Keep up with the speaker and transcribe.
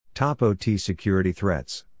Top OT security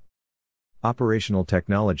threats. Operational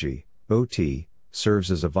technology, OT,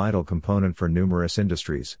 serves as a vital component for numerous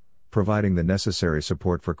industries, providing the necessary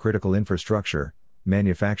support for critical infrastructure,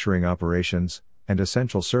 manufacturing operations, and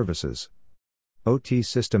essential services. OT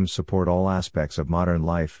systems support all aspects of modern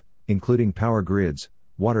life, including power grids,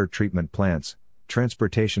 water treatment plants,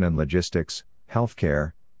 transportation and logistics,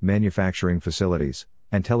 healthcare, manufacturing facilities,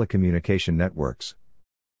 and telecommunication networks.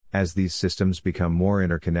 As these systems become more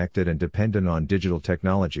interconnected and dependent on digital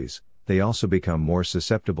technologies, they also become more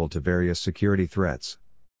susceptible to various security threats.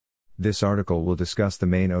 This article will discuss the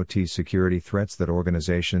main OT security threats that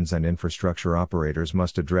organizations and infrastructure operators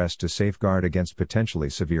must address to safeguard against potentially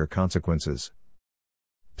severe consequences.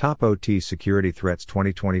 Top OT security threats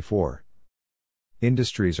 2024.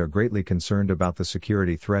 Industries are greatly concerned about the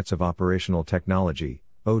security threats of operational technology,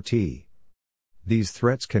 OT. These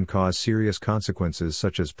threats can cause serious consequences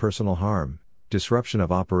such as personal harm, disruption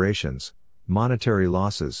of operations, monetary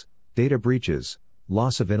losses, data breaches,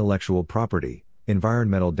 loss of intellectual property,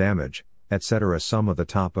 environmental damage, etc. Some of the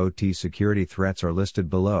top OT security threats are listed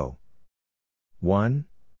below. 1.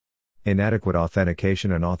 Inadequate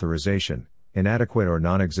authentication and authorization. Inadequate or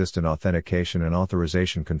non-existent authentication and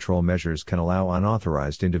authorization control measures can allow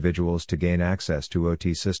unauthorized individuals to gain access to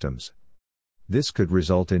OT systems. This could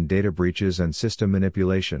result in data breaches and system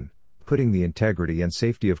manipulation, putting the integrity and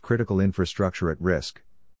safety of critical infrastructure at risk.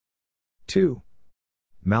 2.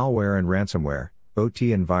 Malware and ransomware.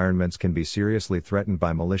 OT environments can be seriously threatened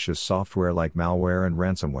by malicious software like malware and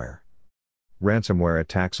ransomware. Ransomware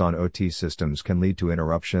attacks on OT systems can lead to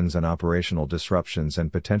interruptions and operational disruptions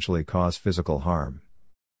and potentially cause physical harm.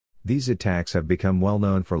 These attacks have become well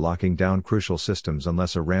known for locking down crucial systems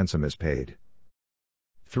unless a ransom is paid.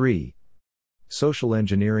 3. Social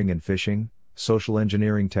engineering and phishing. Social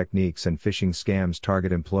engineering techniques and phishing scams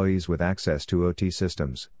target employees with access to OT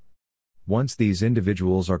systems. Once these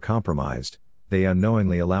individuals are compromised, they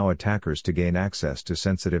unknowingly allow attackers to gain access to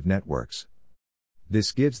sensitive networks.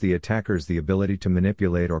 This gives the attackers the ability to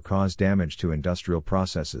manipulate or cause damage to industrial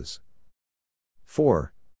processes.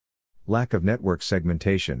 4. Lack of network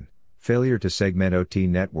segmentation. Failure to segment OT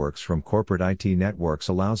networks from corporate IT networks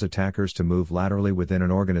allows attackers to move laterally within an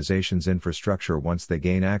organization's infrastructure once they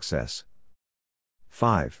gain access.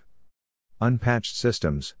 5. Unpatched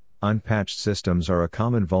systems. Unpatched systems are a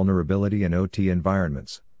common vulnerability in OT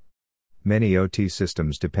environments. Many OT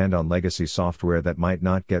systems depend on legacy software that might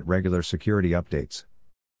not get regular security updates.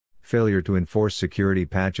 Failure to enforce security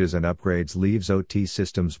patches and upgrades leaves OT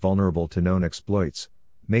systems vulnerable to known exploits,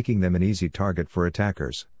 making them an easy target for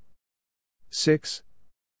attackers. 6.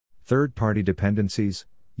 Third-party dependencies.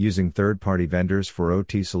 Using third-party vendors for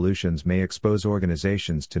OT solutions may expose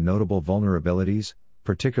organizations to notable vulnerabilities,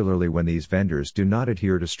 particularly when these vendors do not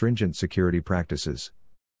adhere to stringent security practices.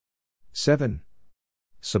 7.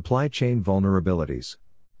 Supply chain vulnerabilities.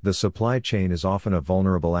 The supply chain is often a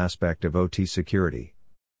vulnerable aspect of OT security.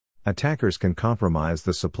 Attackers can compromise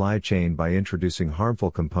the supply chain by introducing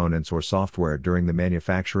harmful components or software during the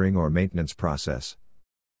manufacturing or maintenance process.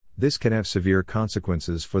 This can have severe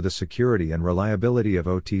consequences for the security and reliability of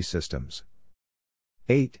OT systems.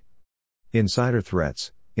 8. Insider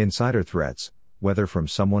threats. Insider threats, whether from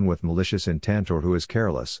someone with malicious intent or who is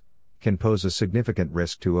careless, can pose a significant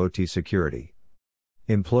risk to OT security.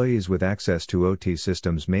 Employees with access to OT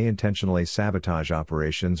systems may intentionally sabotage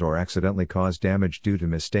operations or accidentally cause damage due to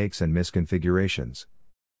mistakes and misconfigurations.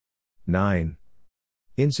 9.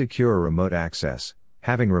 Insecure remote access.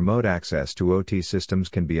 Having remote access to OT systems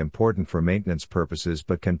can be important for maintenance purposes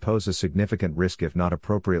but can pose a significant risk if not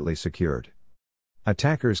appropriately secured.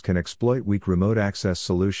 Attackers can exploit weak remote access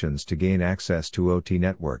solutions to gain access to OT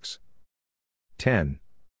networks. 10.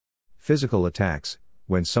 Physical attacks.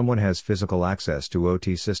 When someone has physical access to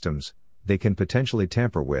OT systems, they can potentially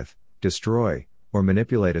tamper with, destroy, or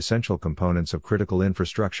manipulate essential components of critical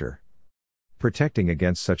infrastructure. Protecting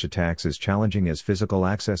against such attacks is challenging as physical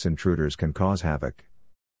access intruders can cause havoc.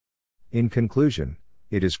 In conclusion,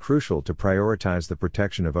 it is crucial to prioritize the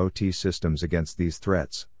protection of OT systems against these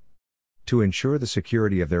threats. To ensure the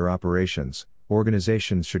security of their operations,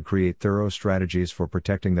 organizations should create thorough strategies for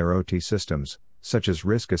protecting their OT systems, such as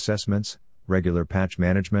risk assessments, regular patch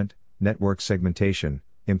management, network segmentation,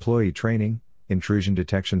 employee training, intrusion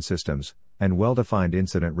detection systems, and well-defined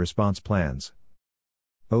incident response plans.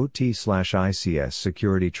 OT/ICS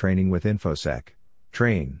Security Training with InfoSec.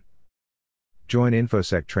 Train. Join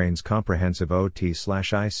InfoSec Train's comprehensive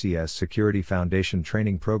OT/ICS Security Foundation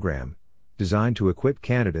training program, designed to equip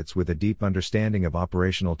candidates with a deep understanding of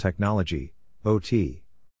operational technology, OT.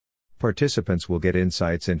 Participants will get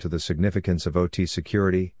insights into the significance of OT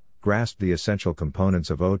security, grasp the essential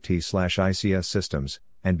components of OT/ICS systems,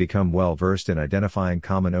 and become well versed in identifying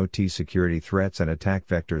common OT security threats and attack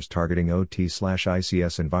vectors targeting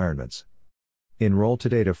OT/ICS environments. Enroll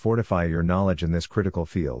today to fortify your knowledge in this critical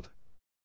field.